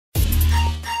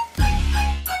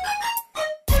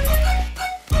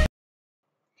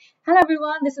Hello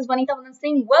everyone, this is Vanita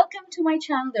Singh. Welcome to my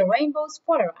channel, The Rainbow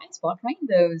Spotter. I spot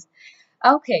rainbows.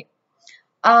 Okay,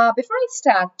 before I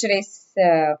start today's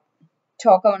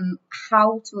talk on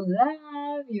how to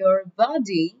love your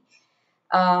body,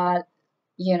 uh,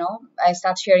 I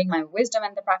start sharing my wisdom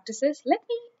and the practices. Let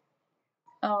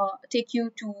me take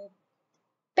you to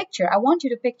picture. I want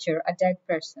you to picture a dead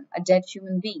person, a dead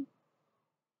human being.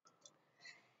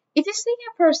 If you see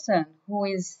a person who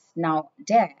is now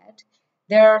dead,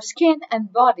 their skin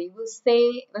and body will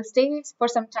stay for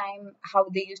some time how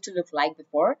they used to look like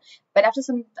before. But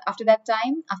after that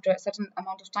time, after a certain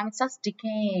amount of time, it starts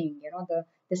decaying.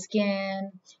 The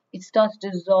skin, it starts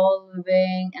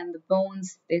dissolving, and the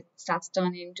bones, it starts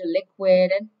turning into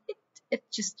liquid, and it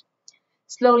just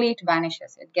slowly it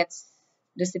vanishes. It gets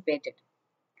dissipated.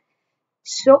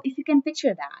 So if you can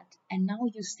picture that, and now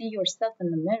you see yourself in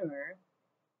the mirror,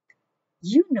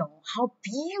 you know how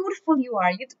beautiful you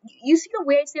are. You see the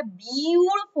way I say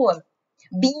beautiful,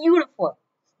 beautiful.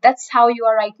 That's how you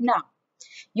are right now.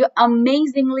 You're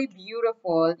amazingly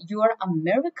beautiful. You are a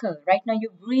miracle. Right now you're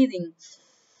breathing.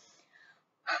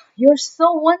 You're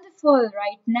so wonderful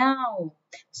right now.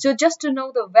 So just to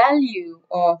know the value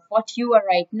of what you are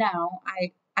right now,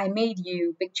 I made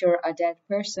you picture a dead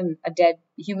person, a dead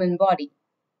human body.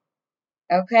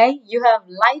 Okay? You have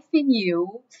life in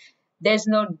you. There's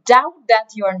no doubt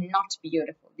that you are not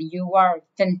beautiful. You are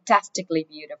fantastically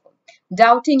beautiful.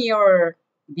 Doubting your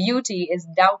beauty is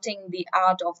doubting the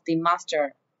art of the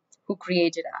master who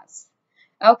created us.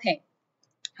 Okay,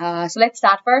 so let's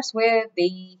start first with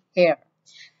the hair.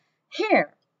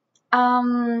 Hair.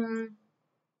 Um,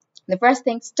 the first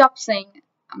thing, stop saying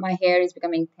my hair is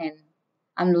becoming thin.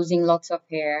 I'm losing lots of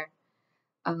hair.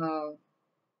 Uh,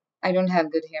 I don't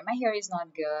have good hair. My hair is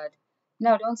not good.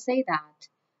 No, don't say that.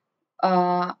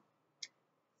 Uh,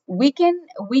 we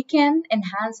can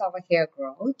enhance our hair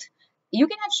growth. You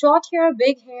can have short hair,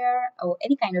 big hair, or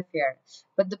any kind of hair,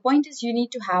 but the point is you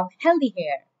need to have healthy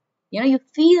hair. You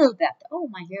feel that, oh,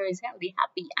 my hair is healthy,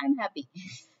 happy, I'm happy.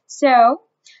 So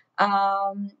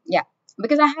yeah,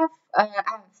 because I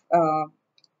have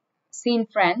seen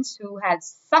friends who had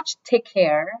such thick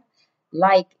hair,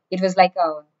 like it was like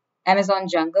a Amazon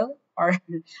jungle, or I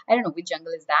don't know which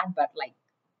jungle is that, but like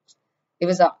it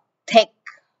was a thick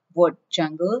wood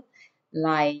jungle.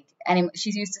 Like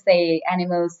she used to say,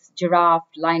 animals, giraffe,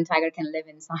 lion, tiger can live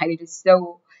inside. It is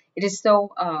so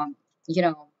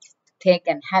thick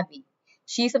and heavy.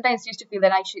 She sometimes used to feel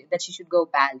that she should go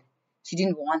bald. She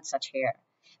didn't want such hair.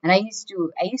 And I used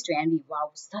to envy,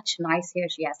 wow, such nice hair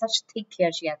she has, such thick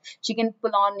hair she has. She can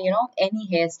pull on, any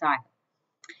hairstyle.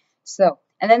 So,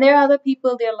 and then there are other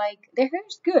people, they're like, their hair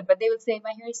is good, but they will say,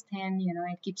 my hair is thin,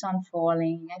 it keeps on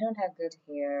falling. I don't have good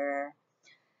hair.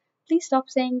 Please stop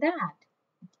saying that.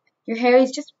 Your hair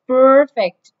is just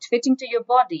perfect, fitting to your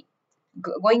body,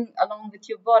 going along with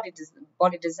your body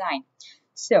design.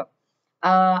 So,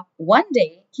 one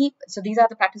day, so these are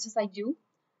the practices I do.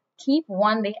 Keep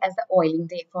one day as the oiling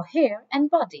day for hair and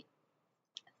body.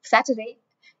 Saturday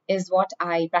is what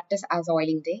I practice as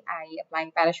oiling day. I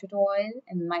apply parachute oil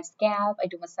in my scalp. I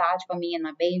do massage for me and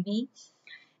my baby,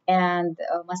 and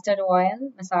mustard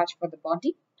oil massage for the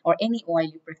body, or any oil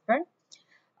you prefer.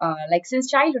 Like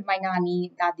since childhood, my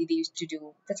nani, dadi, they used to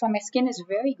do. That's why my skin is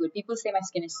very good. People say my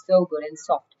skin is so good and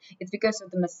soft. It's because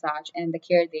of the massage and the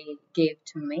care they gave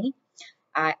to me.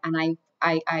 I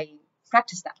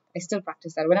practice that. I still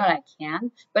practice that whenever I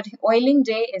can. But oiling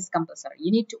day is compulsory.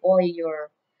 You need to oil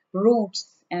your roots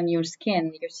and your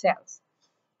skin, your cells.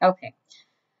 Okay.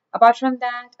 Apart from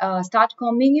that, start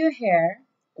combing your hair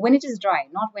when it is dry,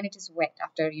 not when it is wet.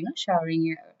 After showering,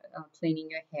 your cleaning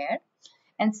your hair,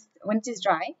 and when it is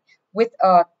dry, with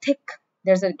a thick,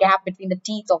 there's a gap between the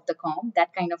teeth of the comb.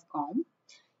 That kind of comb,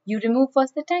 you remove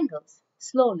first the tangles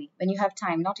slowly when you have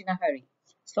time, not in a hurry.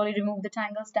 Slowly remove the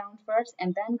tangles down first,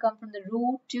 and then come from the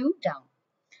root to down.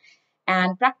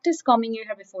 And practice combing your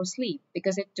hair before sleep,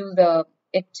 because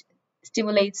it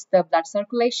stimulates the blood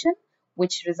circulation,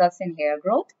 which results in hair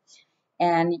growth.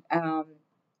 And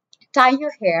tie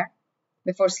your hair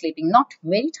before sleeping, not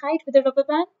very tight with a rubber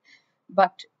band,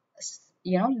 but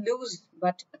loose,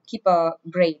 but keep a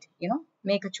braid.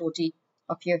 Make a choti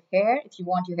of your hair if you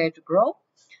want your hair to grow.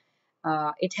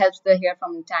 It helps the hair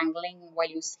from tangling while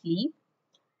you sleep.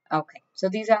 Okay, so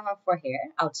these are for hair.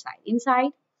 Outside.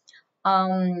 Inside,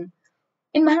 um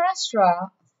in Maharashtra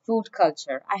food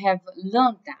culture, I have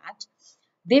learned that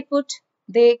they put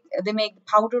they make the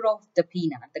powder of the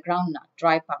peanut, the groundnut,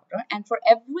 dry powder, and for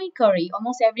every curry,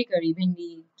 almost every curry,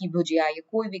 bhindi ki bhujia ya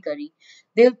koi bhi curry,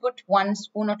 they'll put 1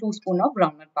 spoon or 2 spoon of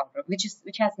groundnut powder, which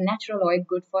has natural oil,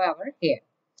 good for our hair.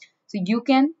 So you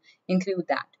can include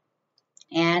that.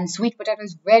 And sweet potato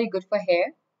is very good for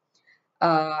hair.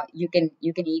 You can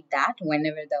eat that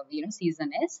whenever the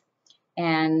season is.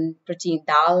 And protein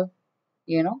dal,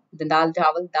 the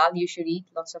dal you should eat.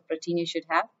 Lots of protein you should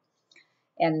have,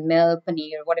 and milk,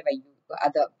 paneer, whatever you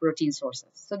other protein sources.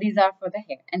 So these are for the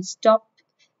hair. And stop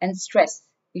and stress.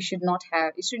 You should not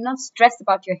stress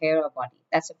about your hair or body.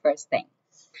 That's the first thing.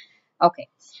 Okay,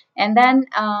 and then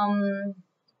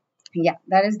yeah,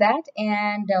 that is that.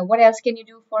 And what else can you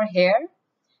do for hair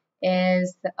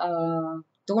is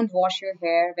don't wash your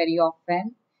hair very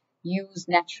often. Use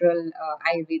natural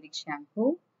ayurvedic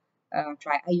shampoo.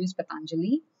 I use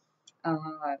Patanjali.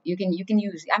 You can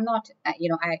use. I'm not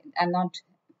I'm not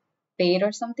paid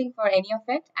or something for any of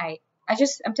it.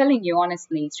 I'm telling you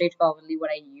honestly, straightforwardly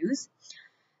what I use.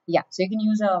 Yeah, so you can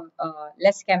use a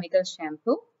less chemical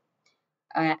shampoo,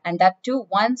 and that too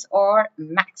once or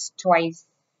max twice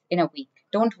in a week.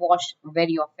 Don't wash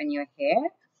very often your hair.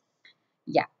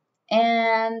 Yeah,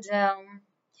 and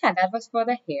yeah, that was for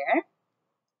the hair.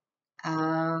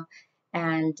 Uh,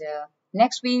 and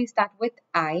next we start with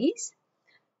eyes.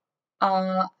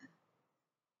 Uh,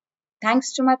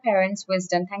 Thanks to my parents'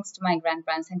 wisdom, thanks to my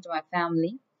grandparents, thanks to my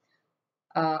family,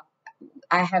 uh,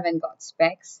 I haven't got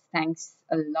specs. Thanks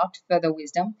a lot for the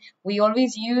wisdom. We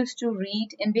always used to read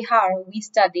in Bihar. We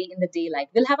study in the daylight.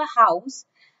 We'll have a house,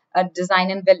 a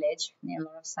design in village, near a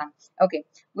lot of sun. Okay,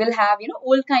 we'll have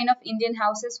old kind of Indian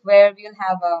houses where we'll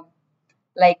have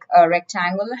a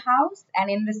rectangular house,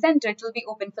 and in the center it will be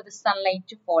open for the sunlight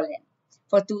to fall in.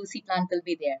 For tulsi plant will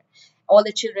be there. All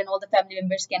the children, all the family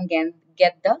members can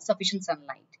get the sufficient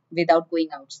sunlight without going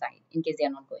outside in case they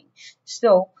are not going.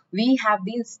 So we have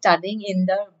been studying in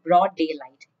the broad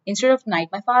daylight instead of night.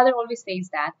 My father always says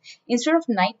that instead of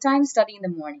nighttime, study in the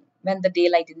morning when the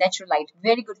daylight, natural light,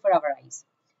 very good for our eyes.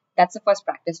 That's the first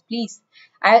practice, please.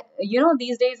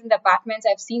 These days in the apartments,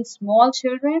 I've seen small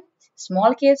children,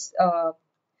 small kids,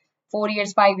 4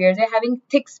 years, 5 years, they're having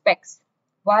thick specs.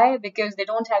 Why? Because they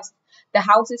don't have, the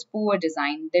house is poor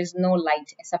design. There's no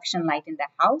light, sufficient light in the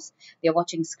house. They're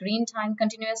watching screen time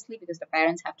continuously because the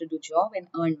parents have to do job and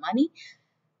earn money,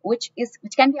 which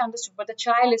can be understood, but the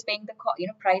child is paying the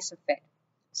price of it.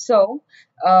 So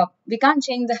we can't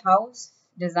change the house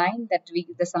design that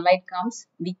the sunlight comes.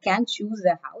 We can choose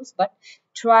the house, but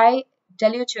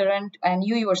tell your children and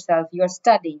you yourself, you're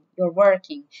studying, you're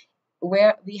working,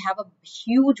 where we have a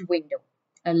huge window.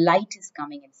 A light is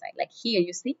coming inside. Like here,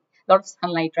 you see a lot of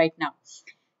sunlight right now.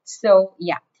 So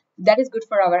yeah, that is good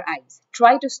for our eyes.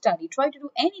 Try to study, try to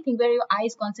do anything where your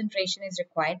eyes concentration is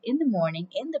required in the morning,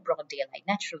 in the broad daylight,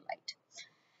 natural light.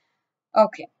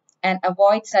 Okay. And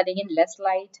avoid studying in less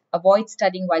light. Avoid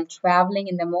studying while traveling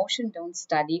in the motion. Don't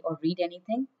study or read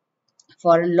anything.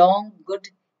 For long, good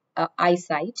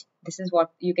eyesight, this is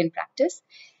what you can practice.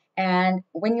 And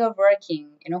when you're working,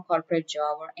 corporate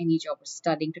job or any job or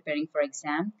studying, preparing for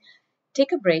exam,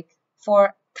 take a break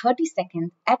for 30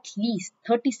 seconds, at least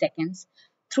 30 seconds,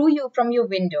 from your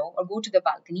window or go to the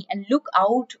balcony and look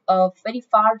out a very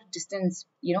far distance,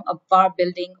 a far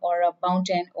building or a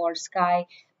mountain or sky,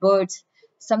 birds,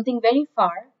 something very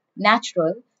far,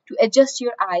 natural, to adjust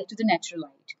your eye to the natural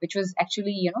light, which was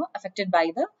actually, affected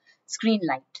by the screen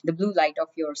light, the blue light of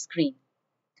your screen.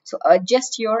 So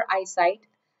adjust your eyesight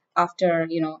after,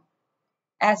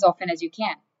 as often as you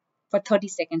can. For 30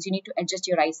 seconds, you need to adjust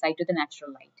your eyesight to the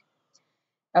natural light.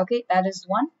 Okay, that is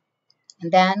one.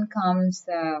 And then comes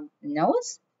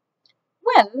nose.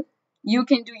 Well, you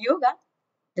can do yoga.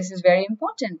 This is very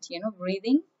important,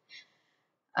 breathing.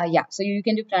 Yeah, so you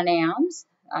can do pranayams.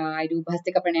 I do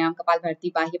Bhastika Pranayam,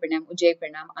 Kapalbharati, Bahya Pranayam, Ujjayi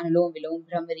Pranayam, Anulom Vilom,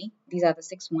 Brahmari. These are the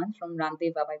 6 ones from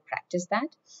Ramdev Baba. I practice that.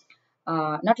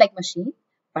 Not like machine,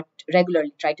 but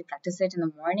regularly. Try to practice it in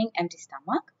the morning, empty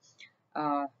stomach.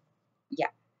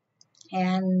 Yeah,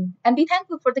 and be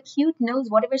thankful for the cute nose,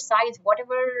 whatever size,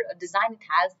 whatever design it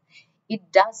has.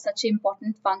 It does such an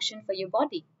important function for your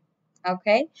body.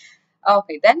 Okay.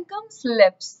 Then comes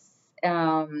lips.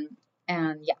 And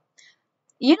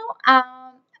yeah,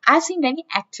 I've seen many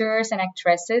actors and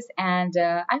actresses, and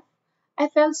I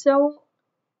felt so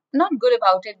not good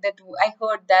about it. That I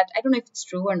heard that, I don't know if it's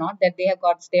true or not, that they have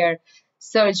got their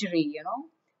surgery,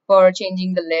 for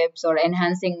changing the lips or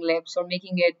enhancing lips or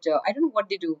making it, I don't know what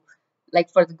they do,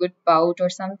 like for the good pout or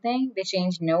something. They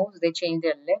change nose, they change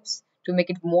their lips to make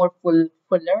it more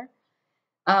fuller.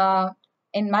 Uh,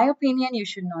 in my opinion, you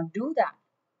should not do that.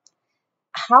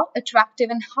 How attractive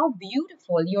and how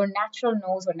beautiful your natural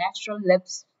nose or natural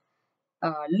lips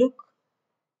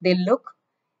they look,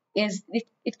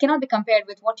 it cannot be compared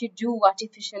with what you do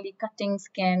artificially, cutting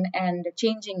skin and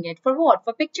changing it. For what?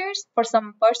 For pictures? For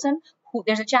some person who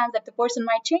there's a chance that the person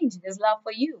might change his love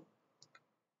for you.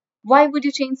 Why would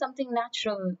you change something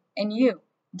natural in you?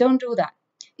 Don't do that.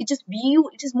 It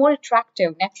is more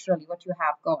attractive naturally what you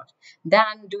have got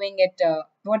than doing it.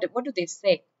 What do they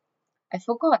say? I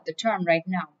forgot the term right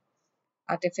now.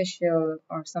 Artificial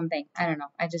or something. I don't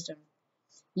know. I just don't.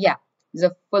 Yeah,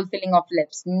 the fulfilling of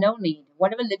lips. No need.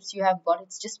 Whatever lips you have got,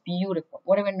 it's just beautiful.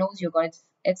 Whatever nose you got,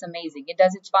 it's amazing. It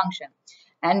does its function.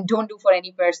 And don't do for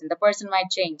any person. The person might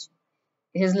change.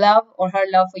 His love or her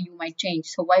love for you might change.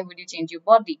 So why would you change your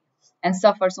body and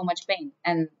suffer so much pain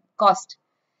and cost?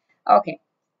 Okay.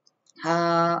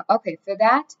 Okay, for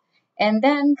that. And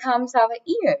then comes our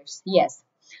ears. Yes.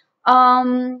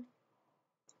 Um,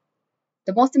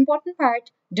 the most important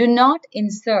part, do not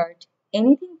insert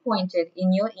anything pointed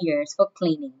in your ears for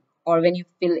cleaning or when you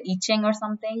feel itching or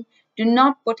something. Do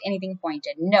not put anything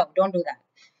pointed. No, don't do that.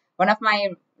 One of my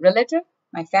relative,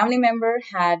 my family member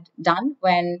had done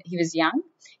when he was young.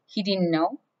 He didn't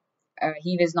know.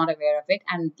 He was not aware of it.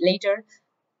 And later,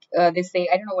 they say,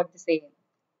 I don't know what they say,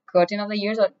 curtain of the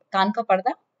ears or कान का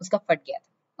पर्दा उसका फट गया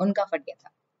था उनका फट गया था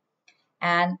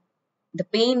and the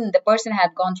pain the person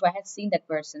had gone through, I had seen that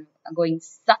person going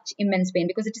such immense pain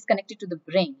because it is connected to the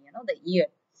brain, the ear,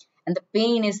 and the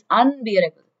pain is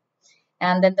unbearable.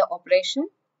 And then the operation,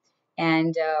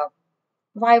 and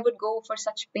why would go for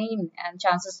such pain and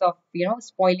chances of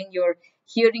spoiling your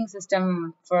hearing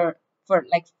system for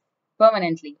like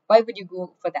permanently? Why would you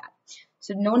go for that?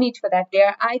 So no need for that.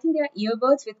 I think there are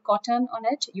earbuds with cotton on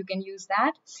it. You can use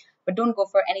that, but don't go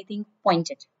for anything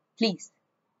pointed, please.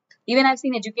 Even I've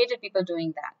seen educated people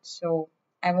doing that. So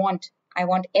I want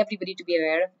everybody to be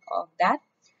aware of that.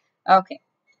 Okay.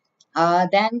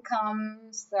 Then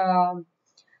comes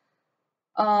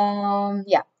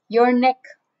yeah, your neck,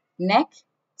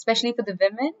 especially for the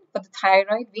women, for the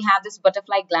thyroid. We have this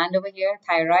butterfly gland over here,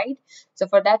 thyroid. So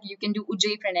for that, you can do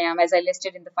Ujjayi pranayam as I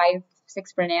listed in the 5-6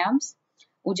 pranayams.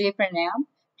 Ujjayi pranayam.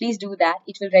 Please do that.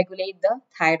 It will regulate the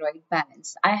thyroid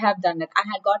balance. I have done it. I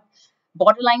had got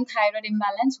borderline thyroid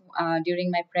imbalance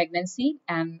during my pregnancy,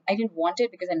 and I didn't want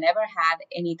it because I never had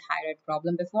any thyroid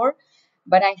problem before,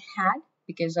 but I had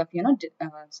because of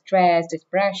stress,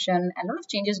 depression, and a lot of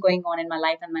changes going on in my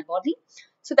life and my body.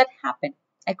 So that happened.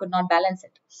 I could not balance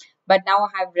it, but now I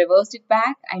have reversed it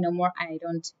back. I no more. I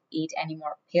don't eat any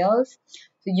more pills.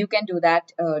 So you can do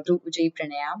that. Do Ujjayi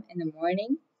pranayam in the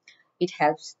morning. It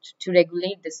helps to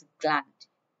regulate this gland,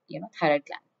 thyroid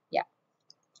gland. Yeah.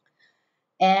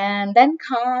 And then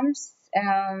comes,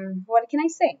 what can I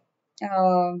say?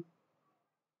 Hands.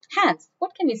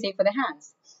 What can we say for the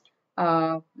hands?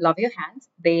 Love your hands.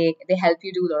 They help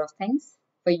you do a lot of things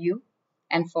for you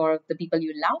and for the people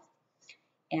you love.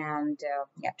 And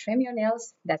yeah, trim your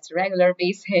nails. That's regular,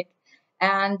 basic.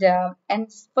 And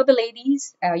for the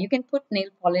ladies, you can put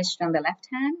nail polish on the left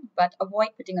hand, but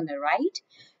avoid putting on the right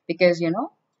because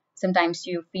sometimes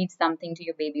you feed something to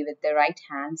your baby with the right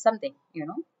hand, something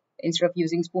instead of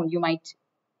using spoon, you might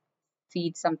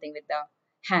feed something with the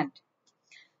hand.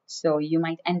 So you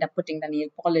might end up putting the nail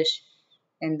polish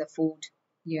in the food,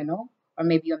 or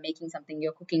maybe you're making something,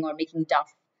 you're cooking or making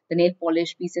duff. The nail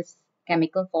polish pieces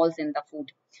chemical falls in the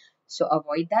food. So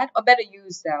avoid that, or better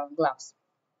use gloves.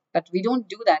 But we don't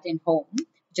do that in home.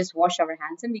 Just wash our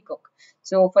hands and we cook.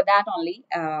 So for that only,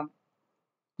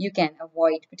 you can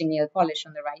avoid putting nail polish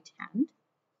on the right hand,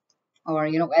 or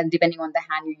and depending on the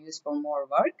hand you use for more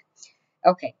work.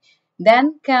 Okay,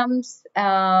 then comes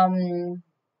for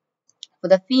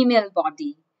the female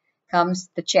body comes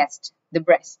the chest, the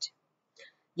breast.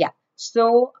 Yeah,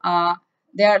 so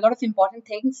there are a lot of important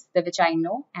things that which I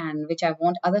know and which I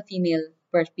want other female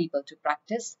people to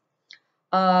practice.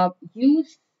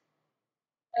 Use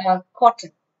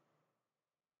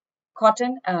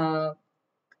cotton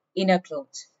inner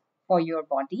clothes for your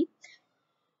body,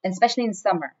 and especially in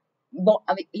summer.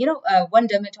 I mean,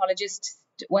 once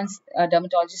a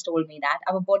dermatologist told me that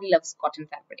our body loves cotton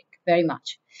fabric very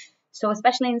much. So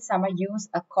especially in summer, use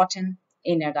a cotton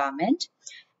inner garment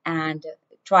and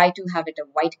try to have it a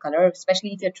white color,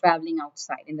 especially if you're traveling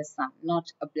outside in the sun,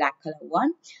 not a black color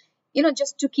one.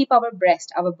 Just to keep our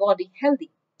breast, our body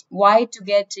healthy. Why? To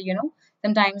get,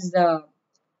 sometimes the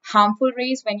harmful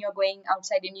rays when you're going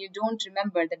outside and you don't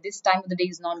remember that this time of the day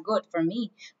is not good for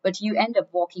me, but you end up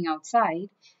walking outside.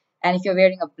 And if you're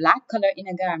wearing a black color in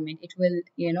a garment, it will,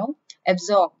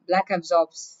 black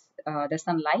absorbs the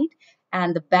sunlight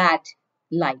and the bad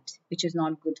light, which is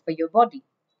not good for your body.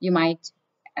 You might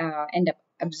end up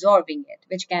absorbing it,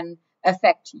 which can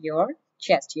affect your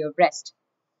chest, your breast.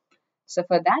 So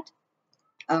for that,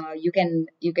 you can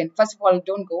first of all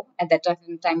don't go at that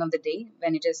time of the day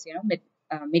when it is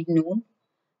mid noon.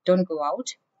 Don't go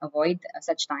out. Avoid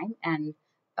such time and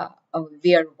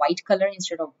wear white color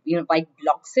instead of, white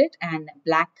blocks it and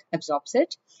black absorbs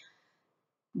it.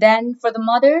 Then for the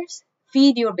mothers,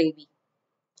 feed your baby.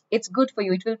 It's good for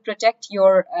you. It will protect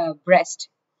your breast.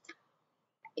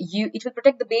 It will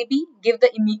protect the baby, give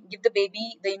the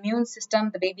baby the immune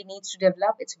system the baby needs to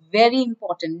develop. It's very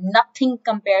important. Nothing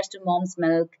compares to mom's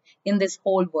milk in this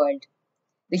whole world.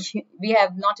 We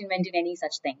have not invented any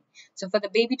such thing. So for the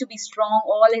baby to be strong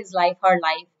all his life, her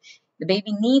life, the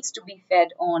baby needs to be fed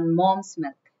on mom's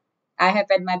milk. I have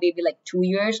fed my baby like 2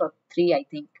 years or 3, I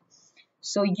think.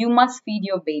 So you must feed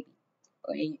your baby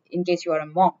in case you are a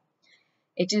mom.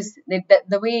 It is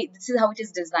the way, this is how it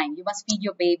is designed. You must feed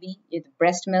your baby with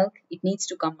breast milk. It needs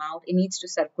to come out, it needs to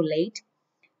circulate,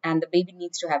 and the baby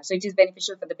needs to have. So it is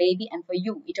beneficial for the baby and for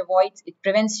you. It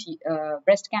prevents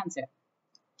breast cancer.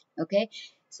 Okay,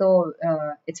 so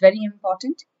it's very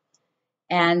important.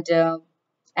 And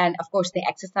of course the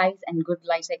exercise and good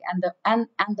lifestyle, and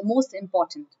the most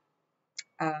important,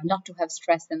 not to have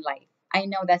stress in life. I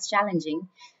know that's challenging.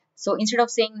 So instead of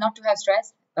saying not to have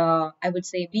stress, I would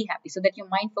say be happy, so that your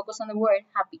mind focus on the word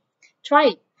happy.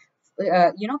 Try,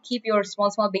 keep your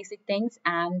small basic things,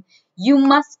 and you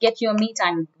must get your me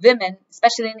time. Women,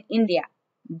 especially in India,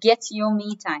 get your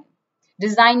me time.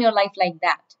 Design your life like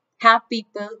that. Have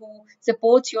people who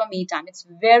support your me time. It's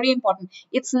very important.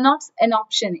 It's not an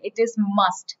option. It is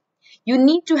must. You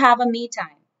need to have a me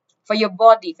time for your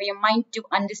body, for your mind to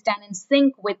understand and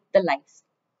sync with the life.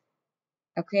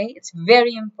 Okay, it's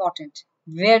very important.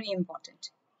 Very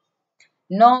important.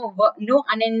 No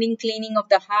unending cleaning of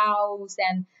the house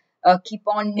and keep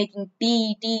on making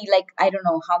tea like I don't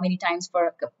know how many times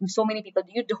for so many people.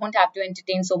 You don't have to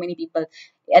entertain so many people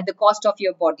at the cost of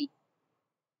your body.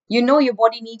 Your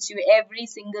body needs you every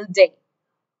single day.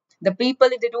 The people,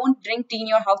 if they don't drink tea in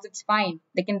your house, it's fine.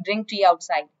 They can drink tea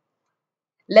outside.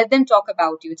 Let them talk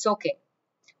about you. It's okay.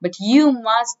 But you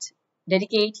must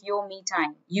dedicate your me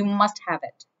time. You must have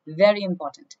it. Very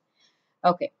important.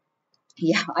 Okay.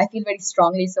 Yeah, I feel very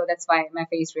strongly, so that's why my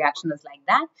face reaction was like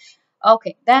that.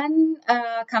 Okay, then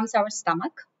comes our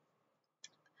stomach.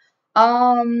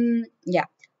 Yeah.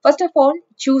 First of all,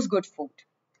 choose good food,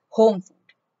 home food.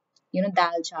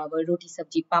 दाल चावल रोटी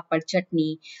सब्जी पापड़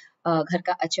चटनी घर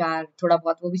का अचार थोड़ा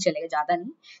बहुत वो भी चलेगा, ज्यादा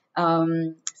नहीं.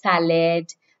 सैलेड,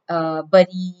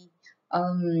 बरी,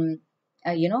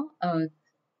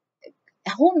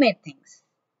 homemade things,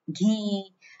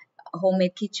 ghee,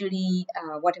 homemade khichdi,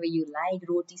 whatever you like,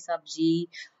 roti sabji,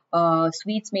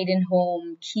 sweets made in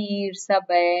home, kheer,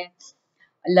 sabay,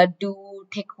 laddu,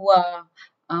 thekwa,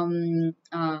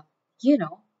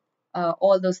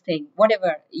 all those things,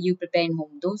 whatever you prepare in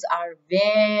home, those are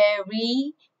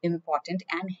very important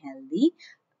and healthy.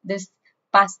 This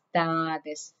pasta,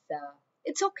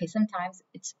 it's okay. Sometimes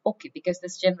it's okay because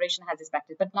this generation has this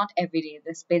practice, but not every day.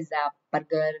 This pizza,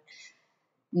 burger,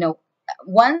 no.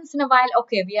 Once in a while,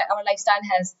 okay, our lifestyle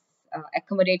has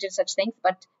accommodated such things,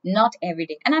 but not every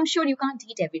day. And I'm sure you can't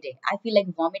eat every day. I feel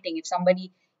like vomiting if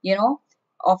somebody,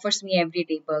 offers me every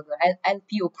day burger. I'll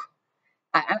puke.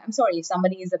 I'm sorry if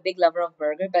somebody is a big lover of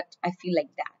burger, but I feel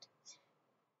like that.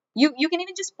 You can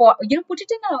even just put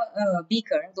it in a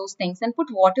beaker, those things, and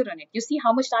put water on it. You see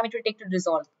how much time it will take to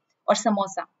dissolve. Or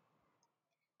samosa.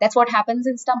 That's what happens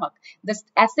in stomach. The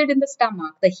acid in the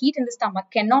stomach, the heat in the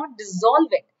stomach cannot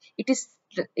dissolve it. It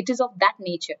is of that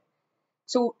nature.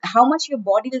 So how much your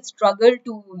body will struggle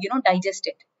to digest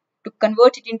it, to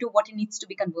convert it into what it needs to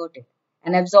be converted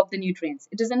and absorb the nutrients.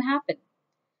 It doesn't happen.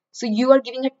 So you are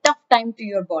giving a tough time to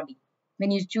your body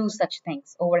when you choose such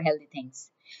things over healthy things.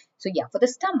 So yeah, for the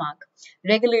stomach,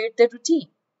 regulate the routine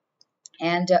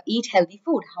and eat healthy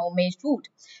food, homemade food.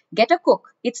 Get a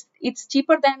cook. It's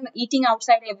cheaper than eating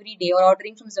outside every day or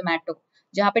ordering from Zomato,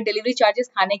 जहाँ पे delivery charges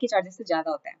खाने के charges से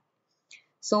ज़्यादा होता है.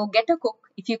 So get a cook.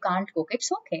 If you can't cook,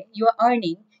 it's okay. You are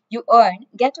earning. You earn.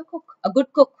 Get a cook, a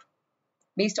good cook,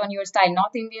 based on your style.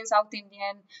 North Indian, South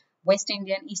Indian, West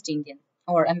Indian, East Indian,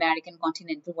 or American,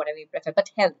 continental, whatever you prefer. But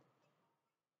health.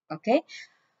 Okay.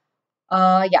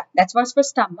 Yeah, that's what's for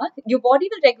stomach. Your body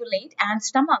will regulate, and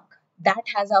stomach, that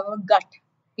has our gut.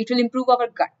 It will improve our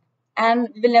gut, and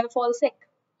we will never fall sick.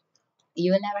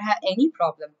 You will never have any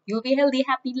problem. You'll be healthy,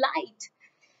 happy, light.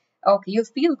 Okay, you'll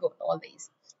feel good always.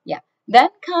 Yeah. Then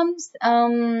comes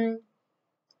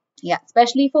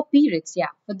especially for periods.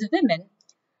 Yeah, for the women,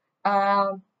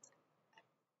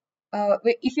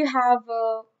 if you have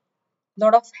a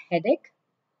lot of headache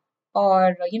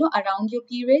or around your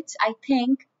periods, I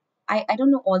think I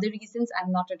don't know all the reasons.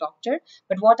 I'm not a doctor,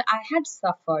 but what I had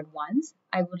suffered once,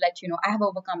 I would let you know. I have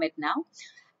overcome it now.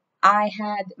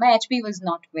 My HB was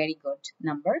not very good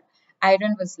number.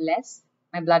 Iron was less.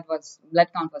 My blood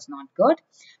count was not good.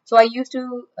 So I used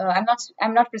to.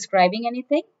 I'm not prescribing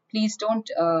anything. Please don't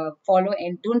follow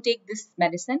and don't take this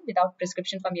medicine without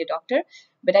prescription from your doctor.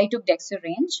 But I took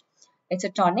Dexarange. It's a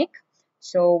tonic.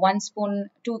 So one spoon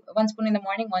in the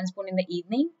morning, one spoon in the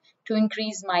evening to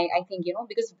increase my. I think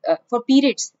because for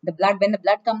periods, when the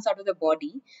blood comes out of the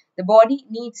body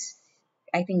needs,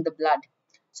 I think, the blood.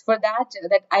 So for that,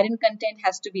 that iron content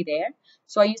has to be there.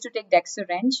 So I used to take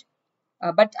Dexarange,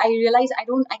 but I realized I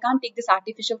can't take this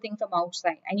artificial thing from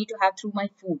outside. I need to have through my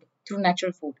food, through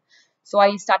natural food. So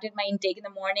I started my intake in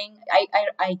the morning.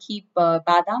 I keep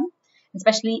badam,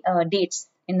 especially dates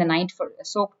in the night, for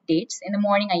soaked dates. In the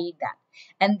morning I eat that,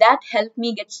 and that helped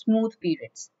me get smooth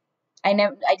periods. I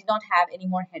did not have any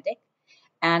more headache,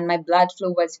 and my blood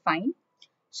flow was fine.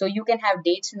 So you can have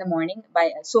dates in the morning by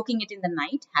soaking it in the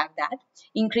night. Have that.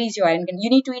 Increase your iron. You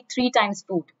need to eat 3 times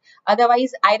food.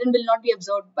 Otherwise, iron will not be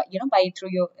absorbed by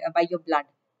your blood.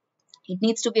 It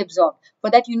needs to be absorbed. For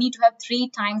that, you need to have 3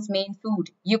 times main food.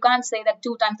 You can't say that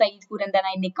 2 times I eat food and then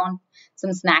I nick on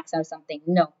some snacks or something.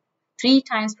 No, 3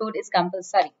 times food is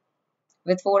compulsory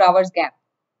with 4 hours gap.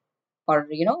 Or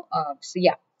so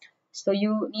yeah. So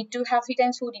you need to have 3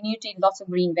 times food. You need to eat lots of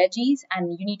green veggies,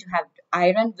 and you need to have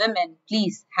iron. Women,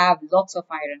 please have lots of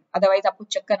iron. Otherwise, आपको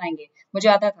चक्कर आएंगे. मुझे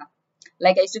आता था.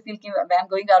 Like I used to feel कि I'm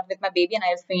going out with my baby and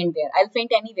I'll faint there. I'll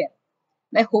faint anywhere.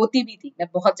 मैं होती भी थी. मैं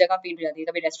बहुत जगह faint हो जाती थी.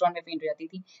 कभी restaurant में faint हो जाती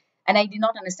थी. And I did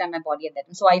not understand my body at that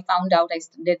time. So I found out. I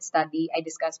did study. I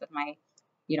discussed with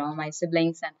my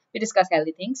siblings, and we discussed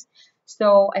healthy things. So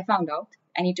I found out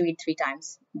I need to eat 3 times.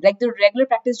 Like the regular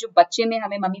practice जो बच्चे में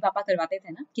हमें mummy papa करवाते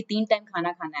थे ना कि 3 time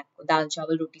खाना खाना है आपको, दाल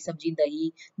चावल रोटी सब्जी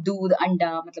दही दूध अंडा,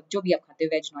 मतलब जो भी आप खाते हो,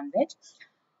 वेज नॉन वेज,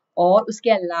 और उसके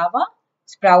अलावा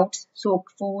स्प्राउट्स, सोक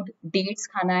फूड, डेट्स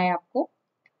खाना है आपको,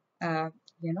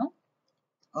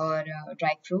 और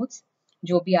ड्राई फ्रूट्स,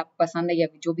 जो भी आपको पसंद है या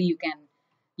जो भी यू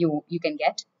कैन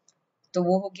गेट, तो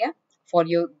वो हो गया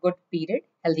for your good period,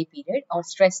 healthy period. और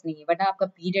स्ट्रेस नहीं है, वरना आपका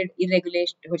पीरियड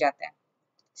इरेगुलेट हो जाता है.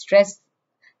 स्ट्रेस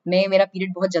में मेरा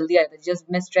पीरियड बहुत जल्दी आ जाता है.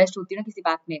 जब मैं स्ट्रेस्ड होती हूँ ना किसी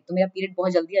बात में, तो मेरा पीरियड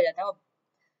बहुत जल्दी आ जाता है,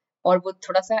 और वो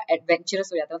थोड़ा सा एडवेंचरस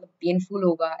हो जाता है, मतलब पेनफुल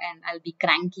होगा, and I will be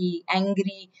cranky,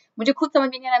 angry. मुझे खुद समझ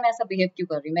में नहीं आ रहा मैं ऐसा बिहेव क्यों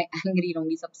कर रही हूँ, मैं एंग्री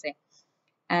रहूंगी सबसे.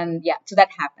 एंड या, so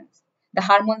that happens. The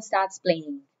hormone starts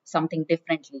playing something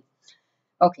differently.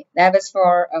 Okay, that was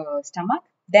for stomach.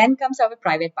 Then comes our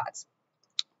private parts.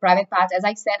 Private parts, as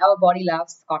I said, our body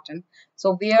loves cotton.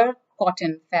 So wear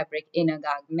cotton fabric inner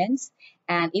garments,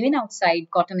 and even outside,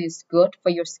 cotton is good for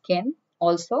your skin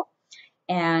also.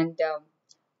 And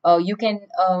you can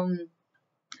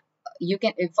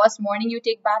first morning you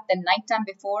take bath, then night time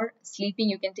before sleeping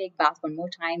you can take bath one more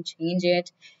time, change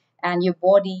it, and your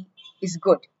body is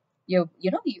good.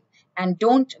 And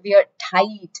don't wear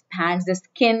tight pants, the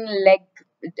skin leg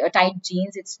tight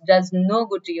jeans. It does no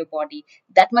good to your body.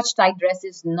 That much tight dress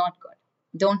is not good.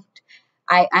 Don't.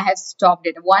 I have stopped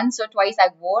it once or twice. I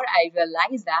wore. I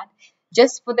realized that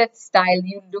just for that style,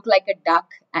 you look like a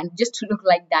duck, and just to look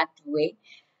like that way,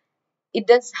 it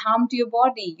does harm to your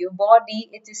body. Your body,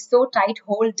 it is so tight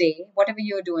whole day. Whatever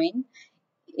you're doing,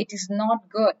 it is not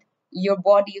good. Your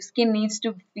body, your skin needs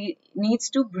to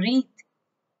breathe.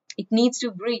 It needs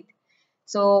to breathe.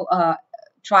 So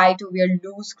try to wear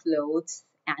loose clothes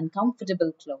and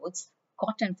comfortable clothes,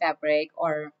 cotton fabric,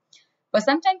 or for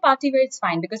sometime party wear it's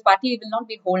fine, because party will not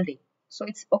be whole day. So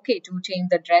it's okay to change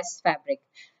the dress fabric,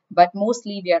 but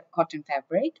mostly wear cotton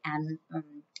fabric and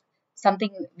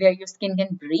something where your skin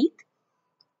can breathe.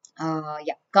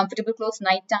 Yeah, comfortable clothes,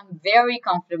 nighttime, very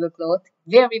comfortable clothes,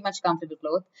 very much comfortable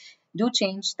clothes. Do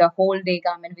change the whole day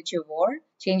garment which you wore,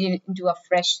 change it into a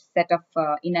fresh set of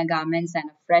inner garments and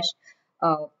a fresh,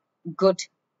 good,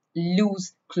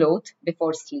 loose cloth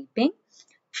before sleeping.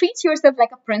 Treat yourself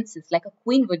like a princess, like a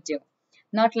queen would do,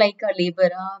 not like a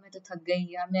laborer. मैं तो थक गई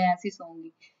या मैं ऐसे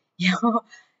सोऊंगी.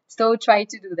 So try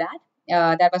to do that.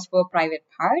 That was for private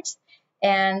parts,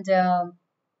 and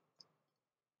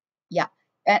yeah.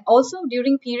 And also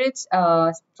during periods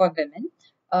for women,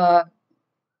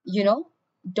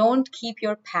 don't keep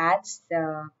your pads,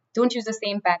 don't use the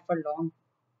same pad for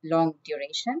long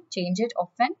duration. Change it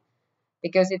often,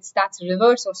 because it starts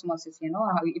reverse osmosis.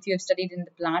 If you have studied in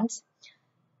the plants,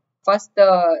 first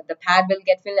the pad will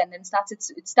get filled, and then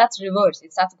it starts reverse.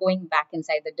 It starts going back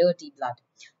inside the dirty blood.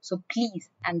 So please,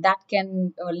 and that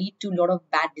can lead to a lot of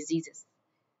bad diseases,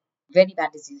 very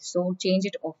bad diseases. So change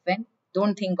it often.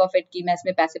 Don't think of it कि मैं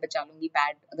इसमें पैसे बचा लूंगी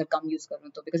pad अगर कम use करूँ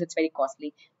तो, because it's very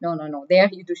costly. No. There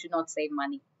you should not save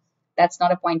money. That's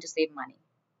not a point to save money.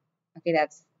 Okay,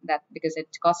 that's because it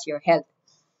costs your health.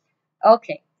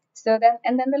 Okay, so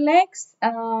then the legs.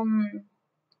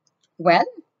 Well,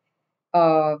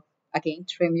 Uh, Again,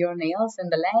 trim your nails in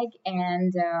the leg,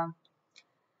 and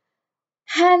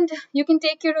you can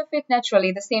take care of it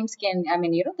naturally. The same skin. I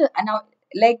mean, the and now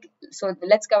leg. So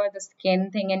let's cover the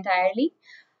skin thing entirely.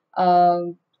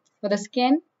 For the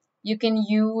skin, you can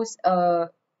use local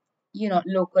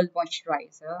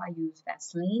moisturizer. I use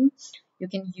Vaseline. You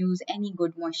can use any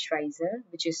good moisturizer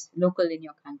which is local in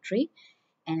your country,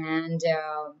 and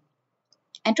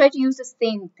try to use the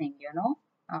same thing.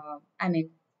 I mean,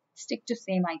 stick to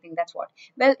same. I think that's what.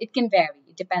 Well, it can vary.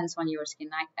 It depends on your skin.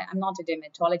 I'm not a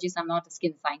dermatologist. I'm not a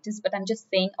skin scientist, but I'm just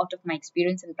saying out of my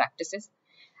experience and practices.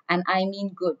 And I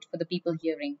mean good for the people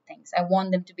hearing things. I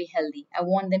want them to be healthy. I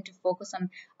want them to focus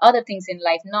on other things in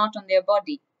life, not on their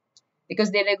body, because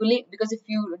they regulate. Because if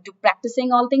you do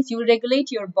practicing all things, you will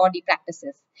regulate your body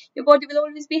practices. Your body will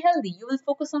always be healthy. You will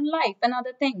focus on life and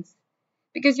other things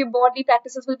because your body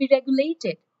practices will be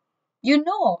regulated. You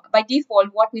know by default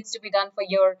what needs to be done for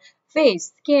your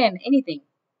face, skin, anything,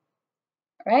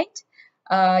 right?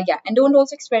 Yeah, and don't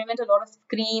also experiment a lot of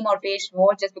cream or face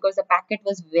wash just because the packet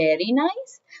was very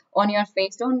nice on your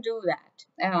face. Don't do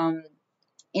that.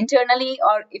 Internally,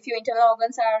 or if your internal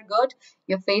organs are good,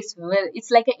 your face will,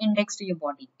 it's like an index to your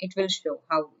body. It will show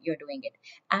how you're doing it.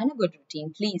 And a good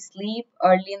routine. Please sleep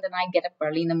early in the night, get up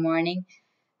early in the morning.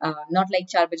 Not like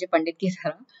 4 baje Pandit ki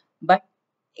tarah, but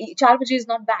 4 baje is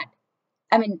not bad.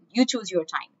 I mean, you choose your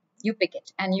time, you pick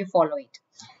it, and you follow it.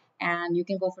 And you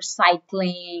can go for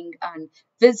cycling and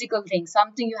physical things,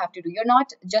 something you have to do. You're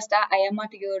not just I am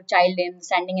not your child in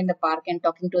standing in the park and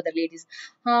talking to the ladies.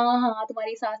 हाँ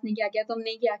तुम्हारी सास ने क्या किया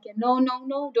तुमने क्या किया. No, no,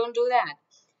 no, don't do that.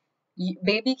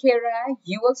 Baby खेल रहा है,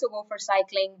 you also go for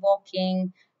cycling,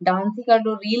 walking, dance ही कर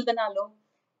लो, reel बना लो,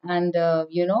 and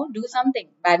do something.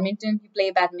 Badminton, you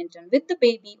play badminton with the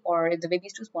baby, or if the baby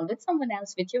is too small, with someone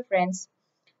else, with your friends.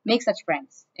 Make such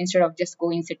friends instead of just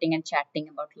going sitting and chatting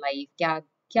about life.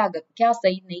 क्या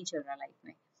सही नहीं चल रहा life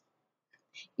में.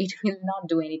 It will not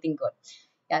do anything good.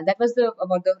 Yeah, that was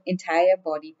about the entire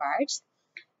body parts.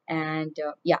 And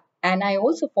yeah, and I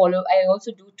also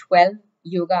do 12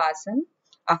 yoga asana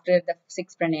after the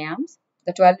 6 pranayams.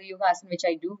 The 12 yoga asana which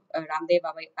I do, Ramdev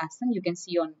Baba asana, you can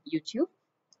see on YouTube.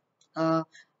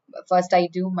 First I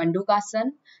do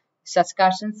Mandukasana,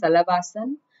 Satkarsana,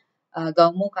 Salabasana,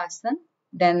 Gaumukasana.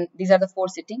 Then these are the 4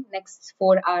 sitting. Next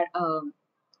 4 are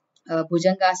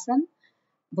Bhujangasana,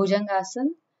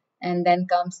 and then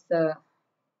comes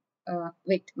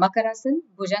Makarasan,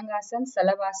 Bhujangasan,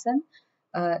 Salavasana,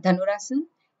 Dhanurasana,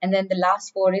 and then the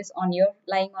last 4 is on your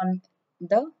lying on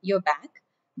your back.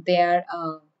 They are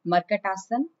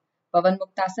Markatasan, Pavan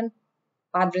Muktasan,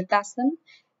 Padritasana,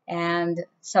 and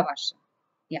Savasana.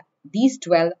 Yeah, these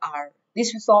 12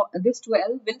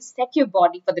 will set your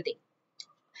body for the day,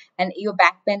 and your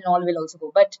back pain and all will also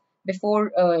go. But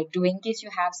before doing, in case you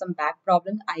have some back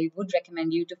problem, I would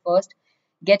recommend you to first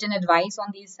get an advice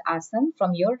on these asana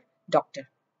from your doctor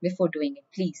before doing it,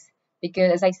 please.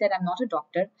 Because as I said, I'm not a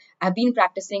doctor. I've been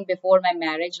practicing before my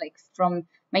marriage, like from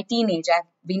my teenage, I've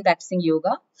been practicing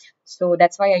yoga. So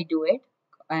that's why I do it,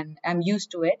 and I'm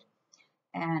used to it.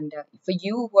 And for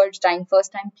you who are trying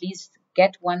first time, please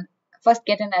get an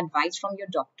advice from your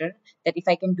doctor that if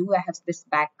I can do, I have this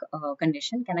back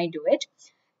condition, can I do it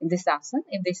in this asana?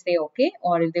 If they say okay,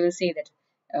 or if they will say that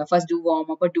first do warm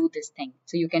up or do this thing,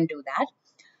 so you can do that.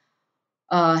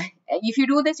 If you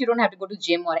do this, you don't have to go to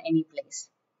gym or any place.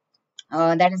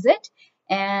 That is it.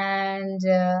 And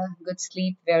good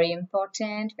sleep, very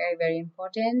important, very, very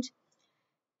important.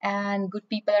 And good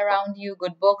people around you,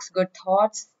 good books, good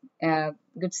thoughts,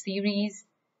 good series.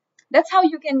 That's how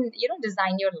you can,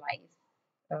 design your life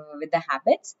with the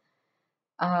habits.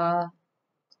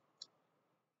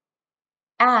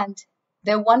 And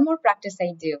there's one more practice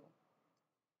I do.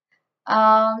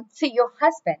 See, your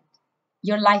husband,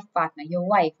 your life partner, your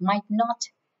wife might not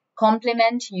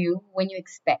compliment you when you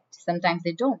expect. Sometimes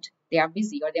they don't. They are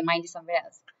busy or their mind is somewhere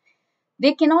else.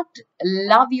 They cannot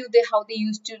love you how they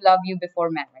used to love you before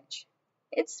marriage.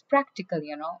 It's practical,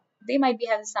 They might be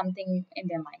having something in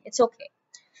their mind. It's okay.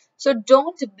 So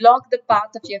don't block the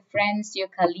path of your friends, your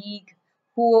colleague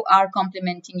who are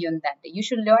complimenting you on that day. You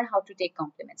should learn how to take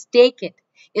compliments. Take it.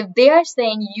 If they are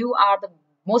saying you are the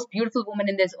most beautiful woman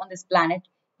on this planet,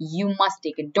 you must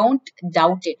take it. Don't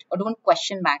doubt it or don't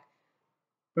question back.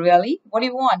 Really? What do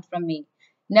you want from me?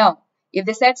 No. If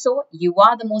they said so, you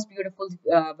are the most beautiful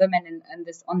woman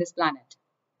on this planet.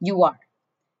 You are.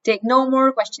 Take no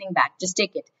more questioning back. Just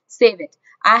take it. Save it.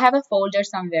 I have a folder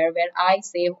somewhere where I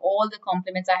save all the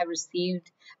compliments I have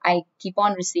received. I keep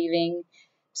on receiving,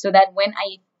 so that when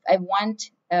I want,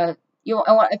 I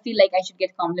feel like I should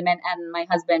get compliment, and my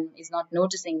husband is not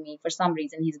noticing me for some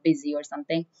reason. He's busy or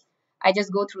something. I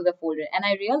just go through the folder and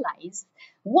I realize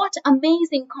what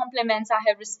amazing compliments I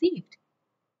have received.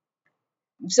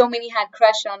 So many had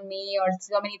crush on me, or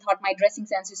so many thought my dressing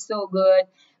sense is so good,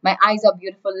 my eyes are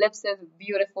beautiful, lips are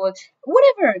beautiful,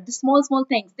 whatever, the small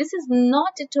things. This is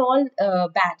not at all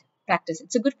bad practice.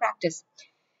 It's a good practice.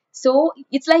 So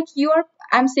it's like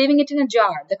I'm saving it in a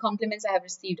jar, the compliments I have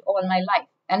received all my life.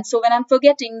 And so when I'm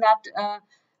forgetting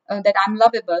that I'm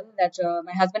lovable, that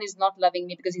my husband is not loving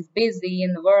me because he's busy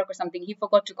in the work or something, he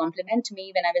forgot to compliment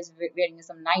me when I was wearing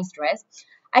some nice dress,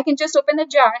 I can just open a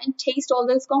jar and taste all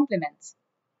those compliments.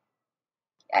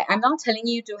 I'm not telling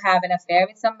you to have an affair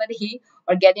with somebody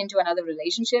or get into another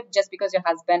relationship just because your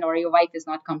husband or your wife is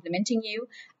not complimenting you.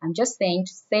 I'm just saying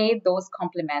to save those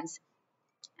compliments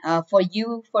for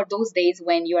you for those days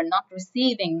when you are not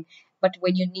receiving, but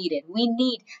when you need it. We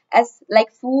need, as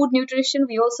like food nutrition,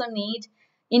 we also need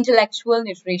intellectual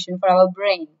nutrition for our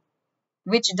brain,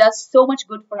 which does so much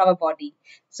good for our body.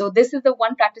 So this is the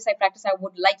one practice I practice. I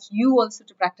would like you also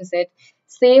to practice it.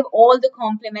 Save all the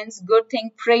compliments, good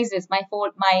thing, praises. My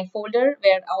folder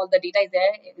where all the data is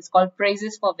there is called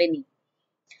Praises for Vini.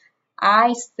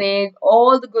 I save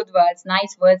all the good words,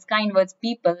 nice words, kind words,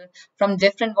 people from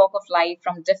different walk of life,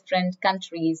 from different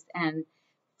countries, and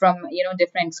from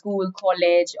different school,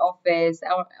 college, office,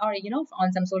 or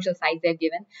on some social sites they're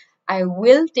given. I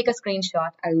will take a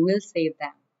screenshot. I will save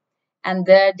them. And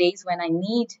there are days when I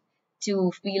need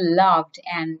to feel loved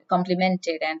and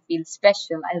complimented and feel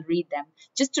special. I'll read them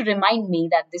just to remind me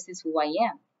that this is who I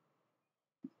am.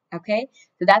 Okay,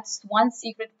 so that's one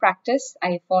secret practice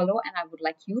I follow and I would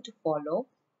like you to follow.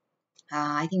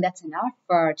 I think that's enough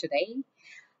for today.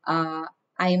 I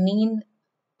mean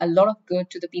a lot of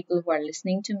good to the people who are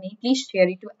listening to me. Please share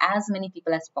it to as many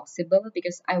people as possible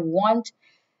because I want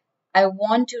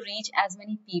to reach as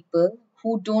many people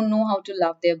who don't know how to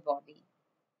love their body.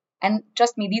 And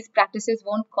trust me, these practices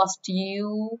won't cost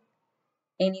you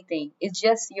anything. It's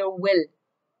just your will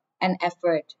and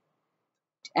effort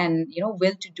and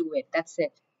will to do it. That's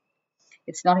it.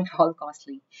 It's not at all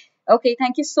costly. Okay,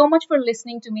 thank you so much for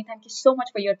listening to me. Thank you so much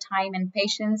for your time and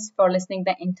patience for listening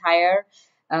the entire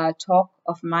talk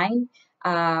of mine.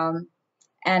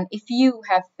 And if you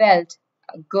have felt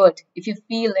good, if you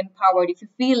feel empowered, if you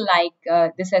feel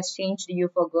like this has changed you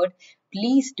for good,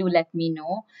 please do let me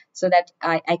know so that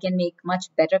I can make much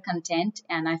better content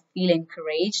and I feel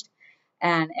encouraged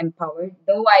and empowered.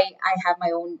 Though I have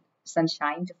my own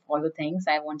sunshine to follow things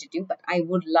I want to do, but I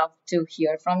would love to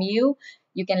hear from you.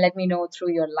 You can let me know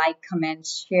through your like, comment,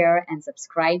 share, and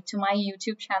subscribe to my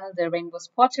YouTube channel, The Rainbow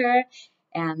Spotter.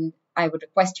 And I would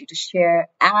request you to share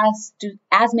as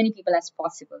many people as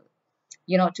possible,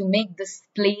 to make this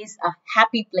place a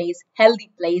happy place,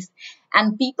 healthy place,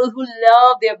 and people who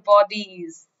love their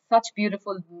bodies. Such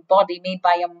beautiful body made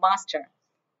by a master.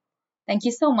 Thank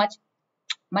you so much.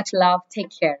 Much love.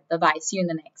 Take care. Bye-bye. See you in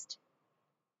the next.